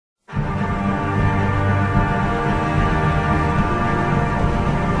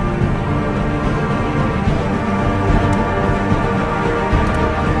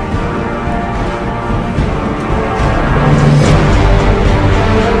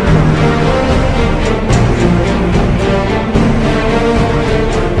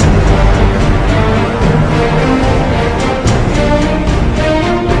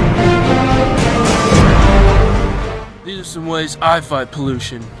I fight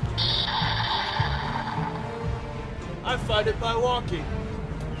pollution. I fight it by walking.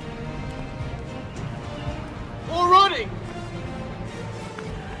 Or running.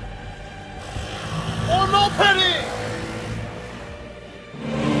 Or mopeding.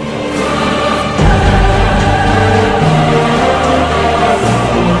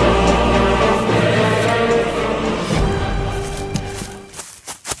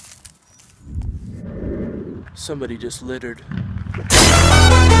 Somebody just littered. The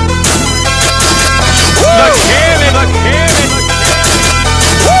cannon! The cannon!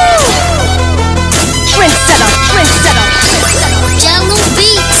 Trendsetter. Jello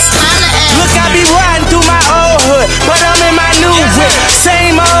beats, holla at. Look, I be riding through my old hood, but I'm in my new whip.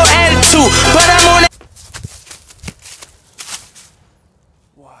 Same old attitude, but I'm on it.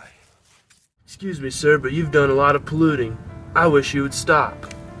 Why? Excuse me, sir, but you've done a lot of polluting. I wish you would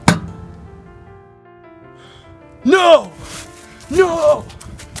stop. No! No!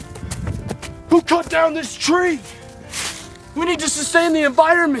 Who cut down this tree? We need to sustain the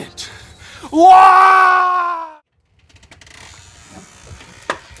environment. Why?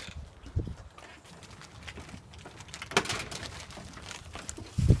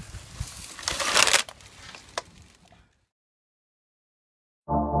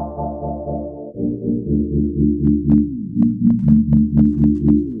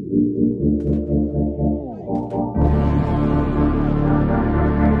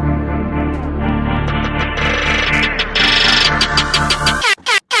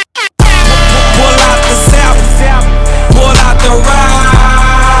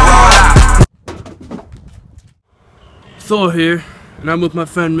 Thor here, and I'm with my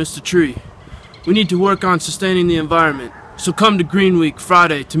friend Mr. Tree. We need to work on sustaining the environment, so come to Green Week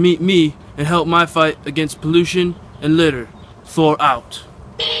Friday to meet me and help my fight against pollution and litter. Thor out.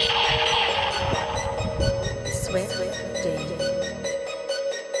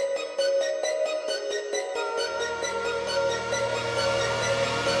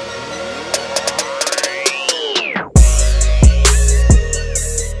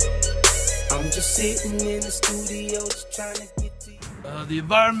 Sitting in the studio just trying to get to you. The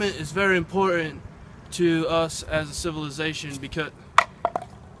environment is very important to us as a civilization because...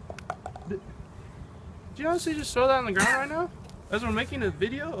 Did you honestly just throw that on the ground right now? As we're making a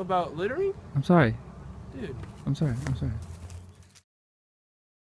video about littering? I'm sorry. Dude. I'm sorry.